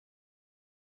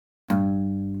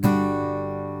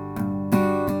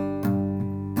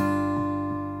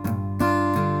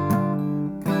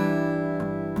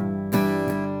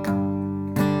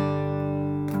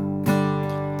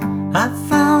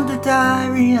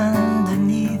diary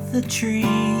underneath the tree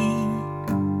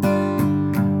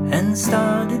and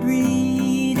started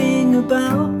reading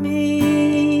about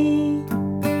me.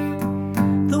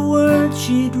 The words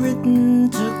she'd written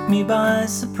took me by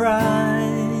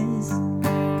surprise.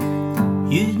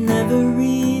 You'd never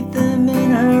read them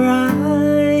in her eyes.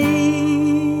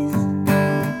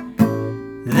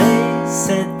 They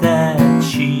said that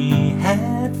she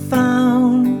had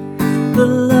found the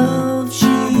love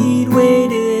she'd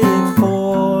waited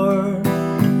for.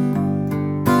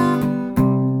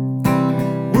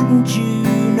 Wouldn't you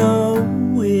know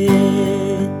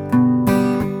it?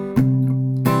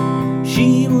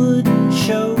 She wouldn't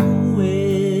show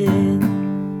it.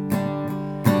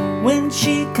 When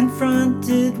she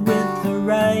confronted with the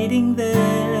writing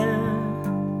there,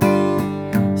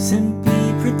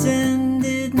 simply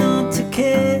pretended not to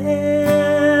care.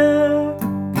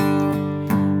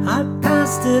 I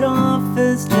passed it off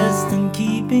as just in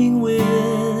keeping with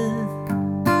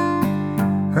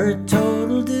her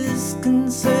total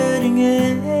disconcerting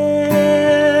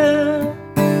air.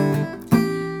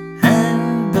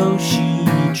 And though she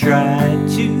tried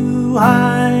to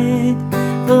hide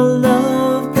the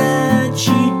love that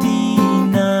she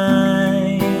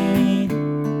denied,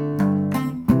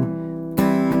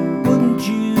 wouldn't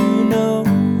you know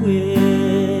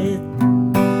it?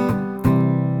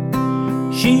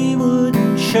 She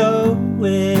wouldn't show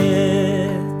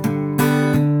it.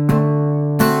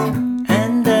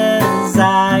 And as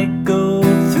I go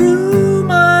through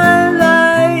my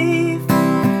life,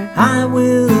 I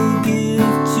will give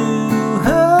to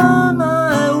her,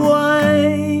 my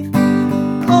wife,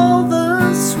 all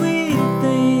the sweet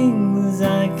things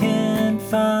I can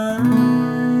find.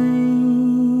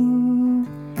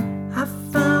 I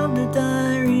found a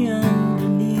diary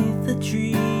underneath the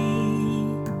tree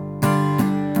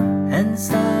and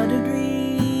started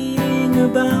reading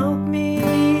about me.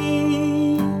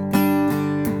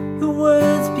 The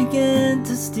words began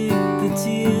to stick, the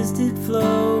tears did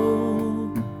flow.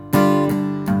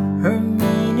 Her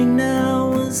meaning now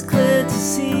was clear to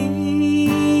see.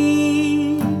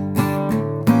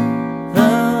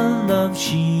 The love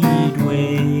she'd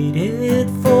waited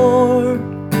for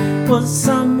was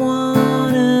someone